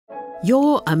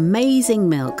Your Amazing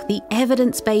Milk, the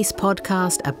evidence-based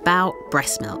podcast about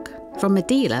breast milk. From a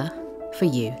dealer for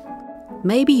you.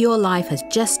 Maybe your life has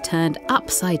just turned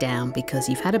upside down because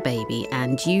you've had a baby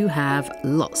and you have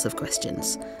lots of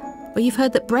questions. Or you've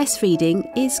heard that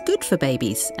breastfeeding is good for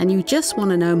babies and you just want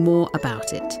to know more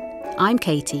about it. I'm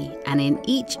Katie, and in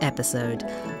each episode,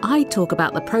 I talk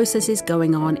about the processes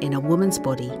going on in a woman's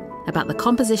body, about the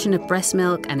composition of breast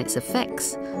milk and its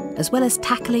effects, as well as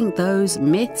tackling those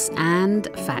myths and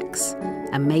facts.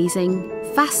 Amazing,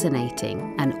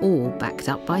 fascinating, and all backed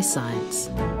up by science.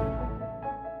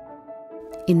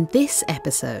 In this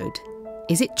episode,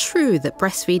 is it true that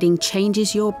breastfeeding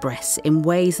changes your breasts in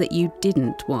ways that you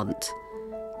didn't want?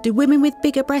 Do women with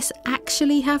bigger breasts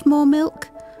actually have more milk?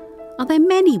 Are there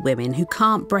many women who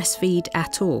can't breastfeed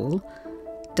at all?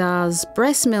 Does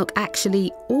breast milk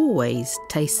actually always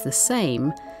taste the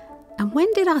same? And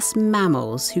when did us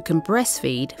mammals who can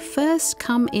breastfeed first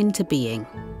come into being?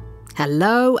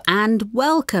 Hello and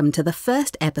welcome to the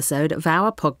first episode of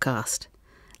our podcast.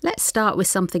 Let's start with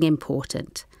something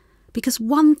important, because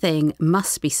one thing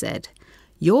must be said: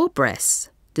 your breasts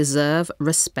deserve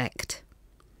respect.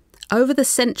 Over the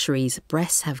centuries,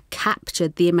 breasts have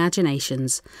captured the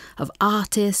imaginations of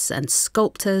artists and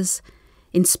sculptors,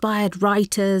 inspired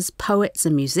writers, poets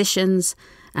and musicians,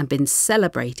 and been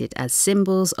celebrated as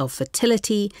symbols of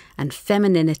fertility and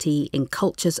femininity in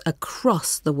cultures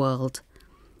across the world.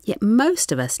 Yet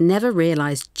most of us never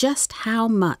realise just how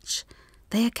much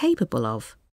they are capable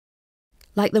of.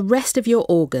 Like the rest of your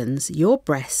organs, your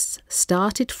breasts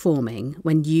started forming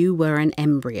when you were an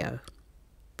embryo.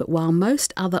 But while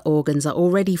most other organs are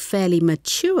already fairly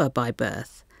mature by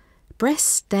birth, breasts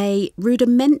stay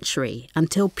rudimentary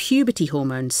until puberty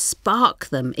hormones spark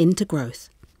them into growth.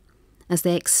 As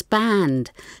they expand,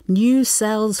 new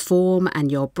cells form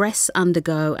and your breasts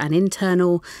undergo an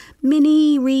internal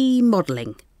mini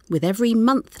remodelling with every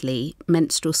monthly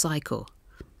menstrual cycle.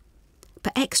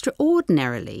 But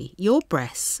extraordinarily, your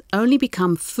breasts only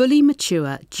become fully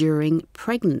mature during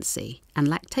pregnancy and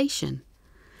lactation,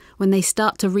 when they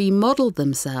start to remodel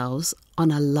themselves on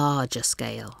a larger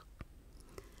scale.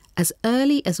 As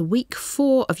early as week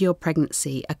 4 of your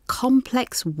pregnancy, a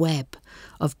complex web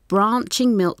of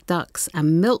branching milk ducts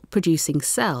and milk-producing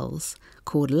cells,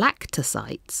 called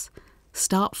lactocytes,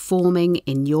 start forming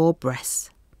in your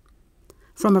breasts.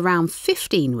 From around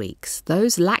 15 weeks,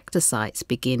 those lactocytes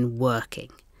begin working,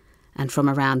 and from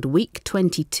around week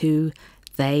 22,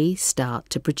 they start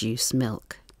to produce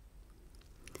milk.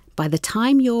 By the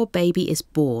time your baby is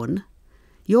born,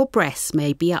 your breasts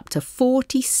may be up to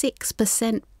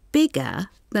 46% bigger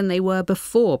than they were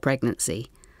before pregnancy.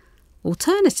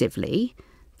 Alternatively,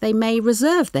 they may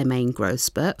reserve their main growth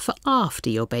spurt for after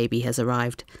your baby has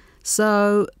arrived,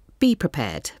 so be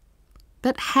prepared.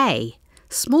 But hey,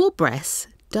 small breasts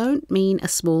don't mean a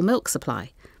small milk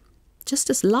supply, just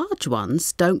as large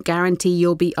ones don't guarantee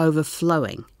you'll be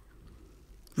overflowing.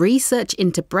 Research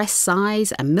into breast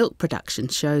size and milk production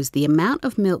shows the amount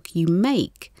of milk you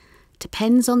make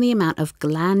depends on the amount of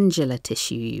glandular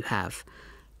tissue you have,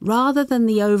 rather than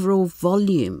the overall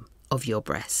volume of your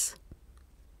breasts.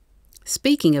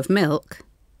 Speaking of milk,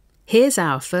 here's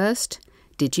our first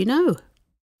Did You Know?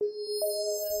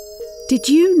 Did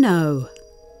you know?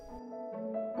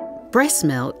 Breast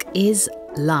milk is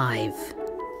live.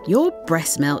 Your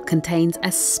breast milk contains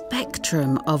a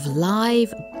spectrum of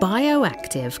live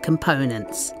bioactive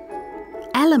components,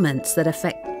 elements that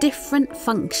affect different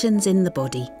functions in the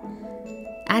body.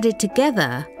 Added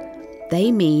together,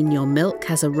 they mean your milk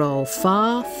has a role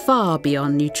far, far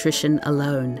beyond nutrition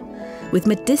alone, with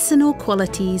medicinal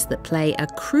qualities that play a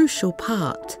crucial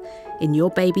part in your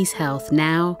baby's health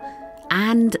now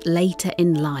and later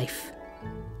in life.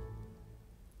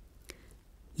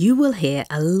 You will hear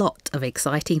a lot of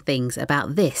exciting things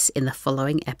about this in the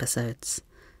following episodes.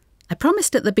 I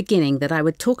promised at the beginning that I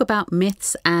would talk about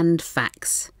myths and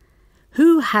facts.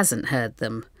 Who hasn't heard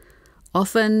them?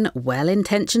 Often,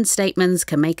 well-intentioned statements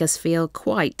can make us feel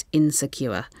quite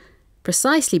insecure,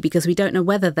 precisely because we don't know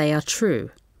whether they are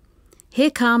true. Here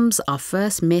comes our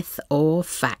first myth or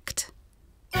fact.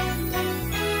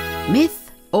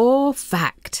 Myth or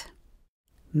fact?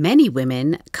 Many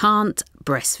women can't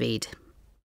breastfeed.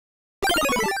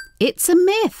 It's a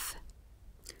myth.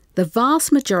 The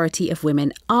vast majority of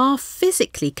women are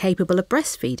physically capable of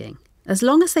breastfeeding, as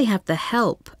long as they have the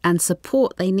help and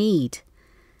support they need.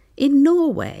 In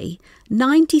Norway,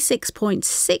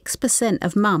 96.6%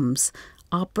 of mums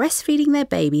are breastfeeding their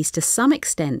babies to some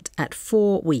extent at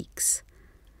 4 weeks.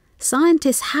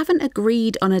 Scientists haven't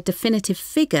agreed on a definitive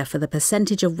figure for the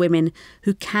percentage of women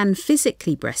who can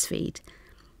physically breastfeed,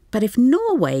 But if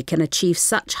Norway can achieve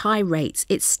such high rates,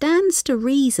 it stands to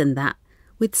reason that,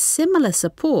 with similar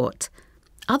support,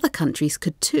 other countries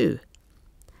could too.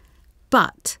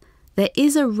 But there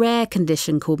is a rare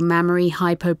condition called mammary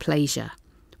hypoplasia,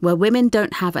 where women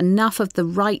don't have enough of the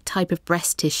right type of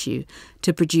breast tissue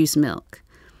to produce milk.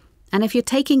 And if you're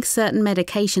taking certain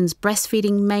medications,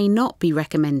 breastfeeding may not be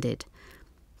recommended.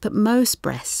 But most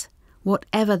breasts,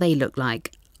 whatever they look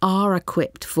like, are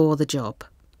equipped for the job.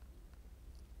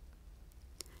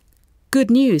 Good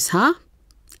news, huh?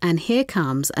 And here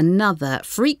comes another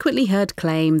frequently heard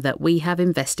claim that we have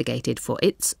investigated for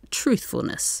its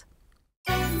truthfulness.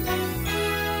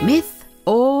 Myth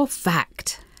or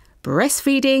fact?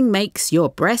 Breastfeeding makes your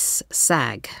breasts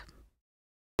sag.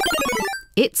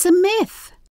 It's a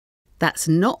myth. That's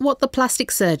not what the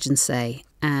plastic surgeons say,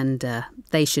 and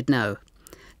they should know.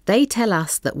 They tell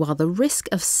us that while the risk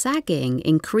of sagging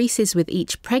increases with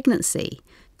each pregnancy,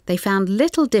 they found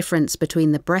little difference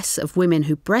between the breasts of women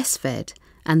who breastfed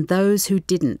and those who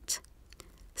didn't.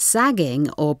 Sagging,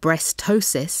 or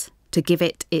breastosis, to give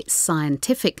it its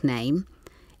scientific name,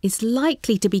 is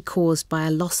likely to be caused by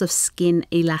a loss of skin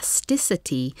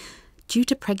elasticity due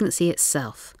to pregnancy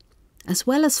itself, as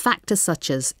well as factors such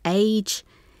as age,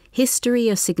 history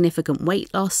of significant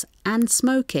weight loss, and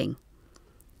smoking.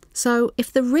 So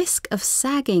if the risk of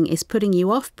sagging is putting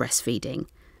you off breastfeeding,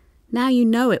 now you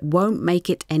know it won't make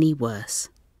it any worse.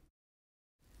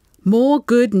 More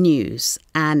good news,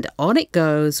 and on it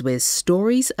goes with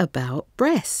stories about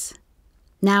breasts.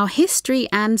 Now history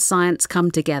and science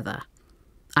come together.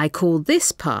 I call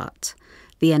this part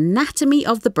the anatomy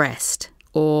of the breast,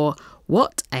 or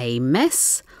what a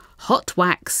mess hot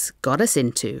wax got us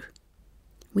into.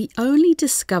 We only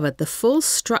discovered the full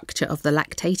structure of the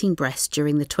lactating breast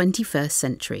during the 21st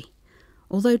century,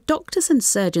 although doctors and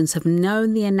surgeons have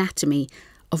known the anatomy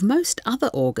of most other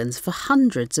organs for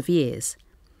hundreds of years.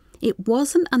 It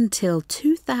wasn't until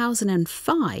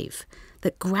 2005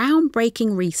 that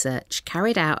groundbreaking research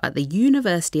carried out at the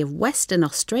University of Western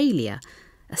Australia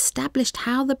established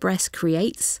how the breast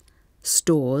creates,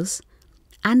 stores,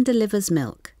 and delivers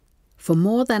milk. For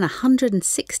more than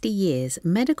 160 years,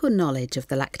 medical knowledge of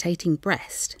the lactating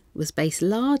breast was based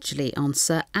largely on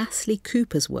Sir Astley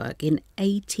Cooper's work in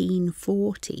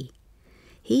 1840.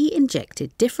 He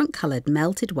injected different coloured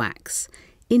melted wax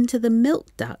into the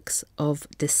milk ducts of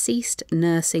deceased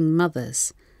nursing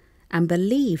mothers and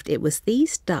believed it was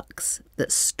these ducts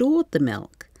that stored the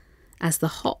milk as the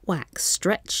hot wax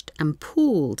stretched and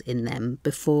pooled in them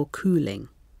before cooling.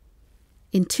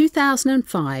 In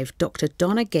 2005, Dr.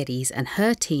 Donna Geddes and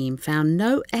her team found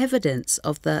no evidence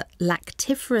of the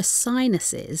lactiferous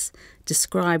sinuses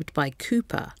described by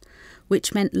Cooper,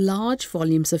 which meant large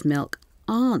volumes of milk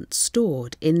aren't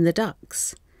stored in the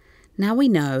ducts. Now we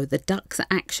know the ducts are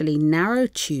actually narrow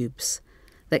tubes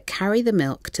that carry the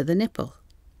milk to the nipple,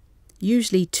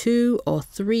 usually 2 or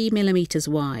 3 millimetres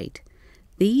wide.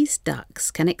 These ducts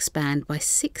can expand by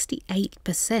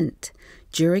 68%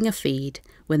 during a feed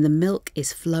when the milk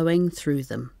is flowing through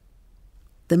them.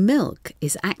 The milk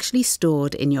is actually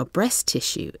stored in your breast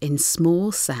tissue in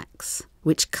small sacs,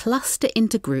 which cluster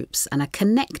into groups and are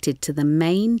connected to the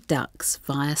main ducts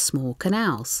via small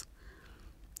canals.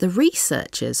 The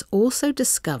researchers also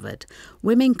discovered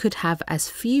women could have as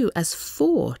few as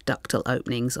 4 ductal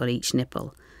openings on each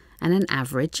nipple and an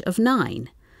average of 9,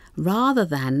 rather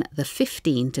than the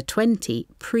 15 to 20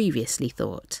 previously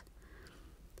thought.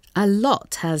 A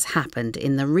lot has happened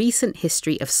in the recent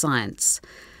history of science,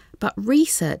 but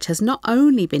research has not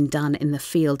only been done in the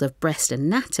field of breast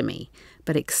anatomy,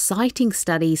 but exciting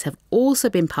studies have also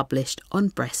been published on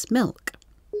breast milk.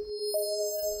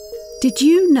 Did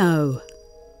you know?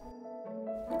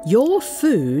 Your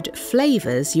food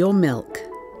flavours your milk.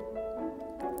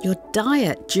 Your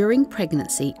diet during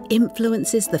pregnancy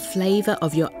influences the flavour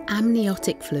of your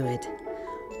amniotic fluid.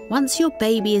 Once your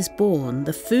baby is born,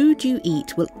 the food you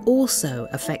eat will also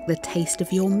affect the taste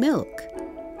of your milk.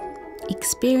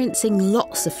 Experiencing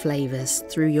lots of flavours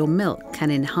through your milk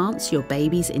can enhance your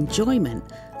baby's enjoyment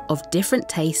of different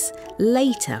tastes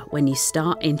later when you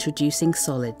start introducing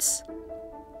solids.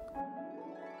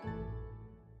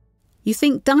 You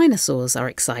think dinosaurs are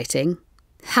exciting?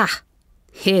 Ha!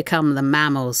 Here come the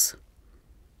mammals.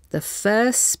 The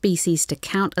first species to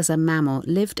count as a mammal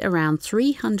lived around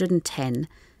 310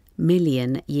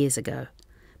 million years ago,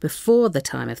 before the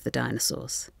time of the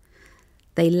dinosaurs.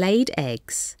 They laid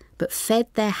eggs, but fed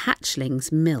their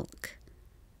hatchlings milk.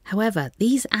 However,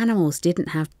 these animals didn't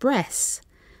have breasts.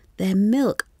 Their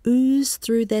milk oozed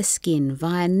through their skin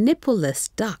via nippleless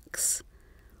ducts.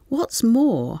 What's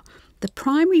more, The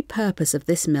primary purpose of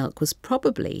this milk was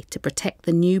probably to protect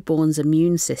the newborn's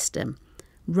immune system,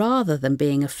 rather than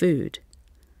being a food.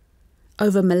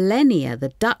 Over millennia, the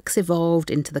ducts evolved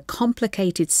into the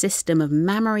complicated system of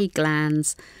mammary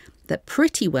glands that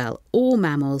pretty well all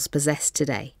mammals possess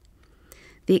today.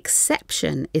 The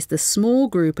exception is the small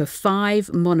group of 5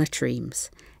 monotremes,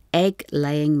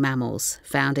 egg-laying mammals,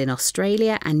 found in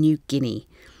Australia and New Guinea,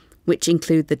 which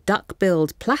include the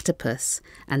duck-billed platypus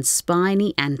and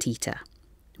spiny anteater,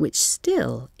 which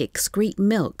still excrete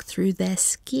milk through their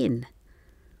skin.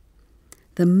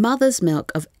 The mother's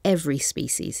milk of every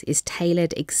species is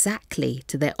tailored exactly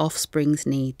to their offspring's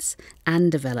needs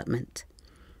and development.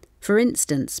 For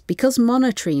instance, because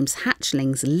monotremes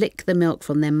hatchlings lick the milk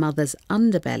from their mother's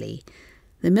underbelly,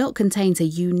 the milk contains a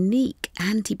unique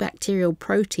antibacterial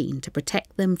protein to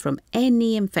protect them from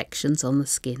any infections on the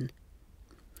skin.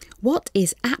 What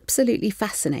is absolutely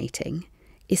fascinating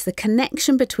is the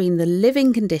connection between the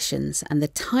living conditions and the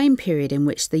time period in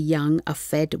which the young are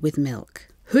fed with milk.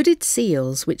 Hooded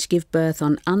seals, which give birth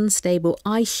on unstable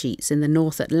ice sheets in the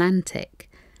North Atlantic,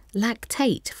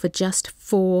 lactate for just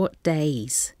 4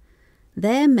 days.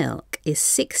 Their milk is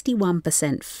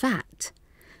 61% fat,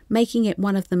 making it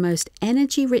one of the most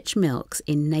energy-rich milks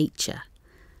in nature,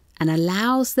 and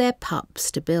allows their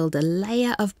pups to build a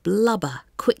layer of blubber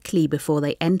quickly before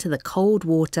they enter the cold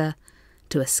water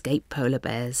to escape polar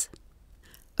bears.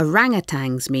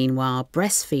 Orangutans, meanwhile,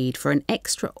 breastfeed for an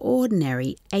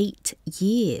extraordinary 8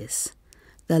 years,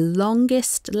 the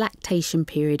longest lactation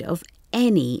period of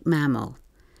any mammal.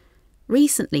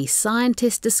 Recently,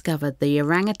 scientists discovered the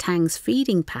orangutan's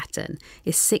feeding pattern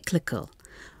is cyclical,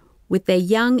 with their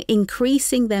young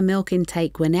increasing their milk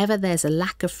intake whenever there's a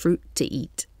lack of fruit to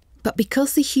eat. But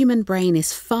because the human brain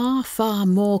is far, far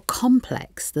more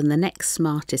complex than the next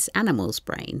smartest animal's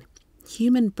brain,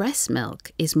 human breast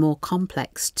milk is more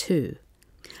complex too.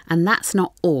 And that's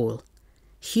not all.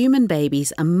 Human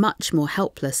babies are much more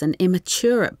helpless and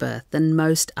immature at birth than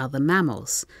most other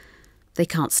mammals. They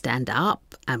can't stand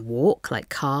up and walk like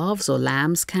calves or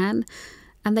lambs can,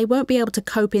 and they won't be able to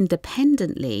cope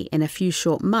independently in a few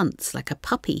short months like a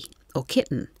puppy or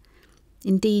kitten.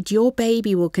 Indeed, your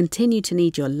baby will continue to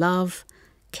need your love,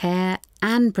 care,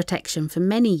 and protection for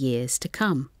many years to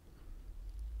come.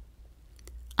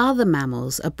 Other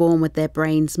mammals are born with their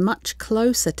brains much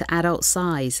closer to adult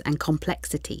size and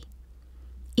complexity.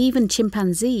 Even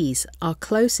chimpanzees, our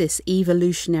closest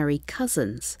evolutionary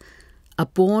cousins, are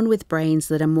born with brains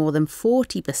that are more than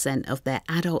 40% of their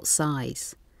adult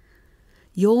size.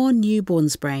 Your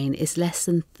newborn's brain is less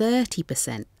than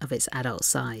 30% of its adult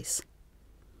size.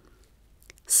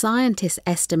 Scientists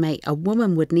estimate a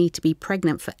woman would need to be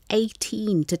pregnant for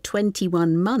 18 to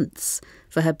 21 months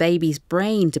for her baby's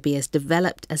brain to be as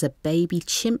developed as a baby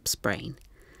chimp's brain.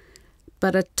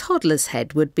 But a toddler's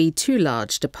head would be too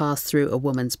large to pass through a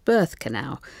woman's birth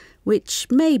canal, which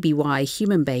may be why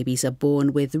human babies are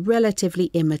born with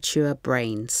relatively immature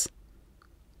brains.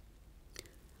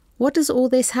 What does all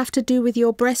this have to do with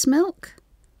your breast milk?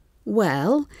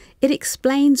 Well, it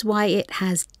explains why it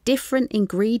has different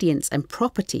ingredients and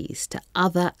properties to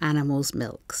other animals'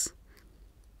 milks.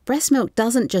 Breast milk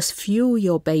doesn't just fuel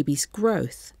your baby's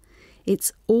growth,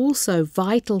 it's also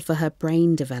vital for her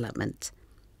brain development,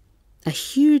 a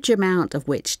huge amount of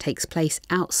which takes place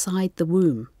outside the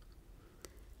womb.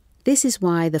 This is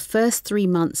why the first 3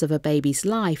 months of a baby's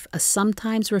life are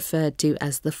sometimes referred to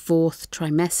as the 4th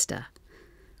trimester.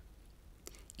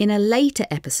 In a later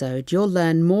episode, you'll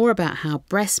learn more about how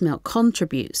breast milk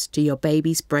contributes to your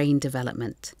baby's brain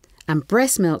development. And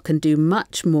breast milk can do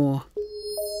much more.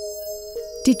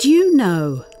 Did you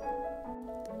know?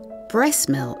 Breast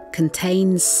milk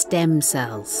contains stem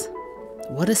cells.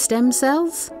 What are stem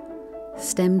cells?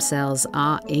 Stem cells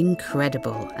are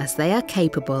incredible as they are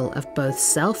capable of both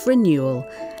self-renewal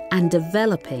and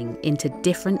developing into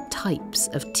different types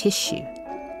of tissue.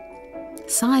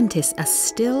 Scientists are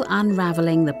still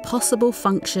unravelling the possible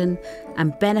function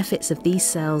and benefits of these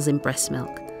cells in breast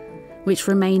milk, which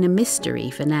remain a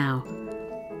mystery for now.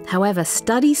 However,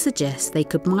 studies suggest they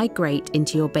could migrate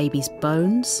into your baby's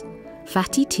bones,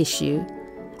 fatty tissue,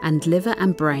 and liver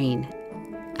and brain,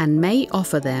 and may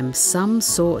offer them some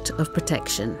sort of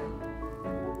protection.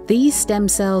 These stem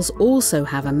cells also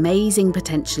have amazing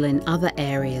potential in other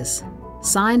areas.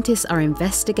 Scientists are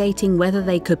investigating whether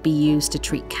they could be used to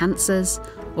treat cancers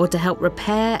or to help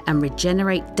repair and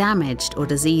regenerate damaged or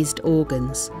diseased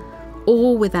organs,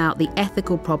 all without the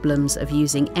ethical problems of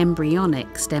using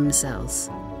embryonic stem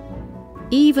cells.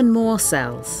 Even more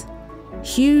cells.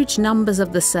 Huge numbers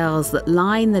of the cells that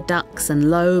line the ducts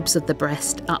and lobes of the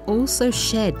breast are also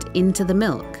shed into the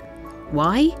milk.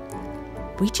 Why?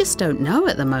 We just don't know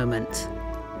at the moment.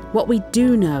 What we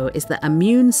do know is that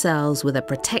immune cells with a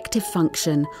protective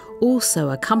function also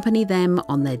accompany them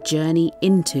on their journey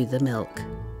into the milk.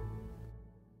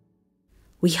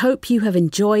 We hope you have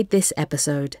enjoyed this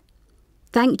episode.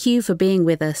 Thank you for being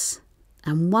with us.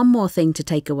 And one more thing to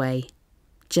take away,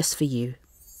 just for you.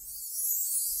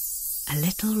 A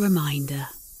little reminder.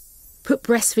 Put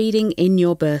breastfeeding in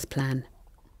your birth plan.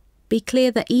 Be clear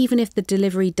that even if the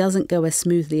delivery doesn't go as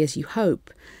smoothly as you hope,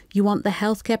 you want the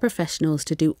healthcare professionals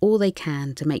to do all they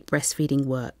can to make breastfeeding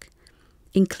work,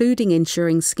 including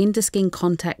ensuring skin-to-skin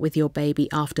contact with your baby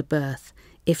after birth,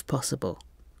 if possible.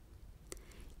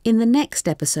 In the next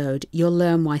episode, you'll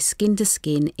learn why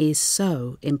skin-to-skin is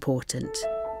so important.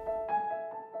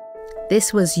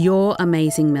 This was Your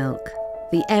Amazing Milk,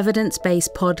 the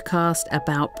evidence-based podcast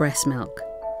about breast milk.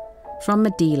 From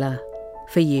Medela,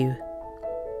 for you.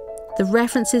 The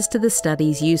references to the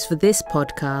studies used for this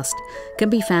podcast can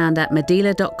be found at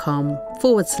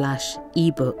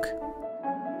medela.com/ebook.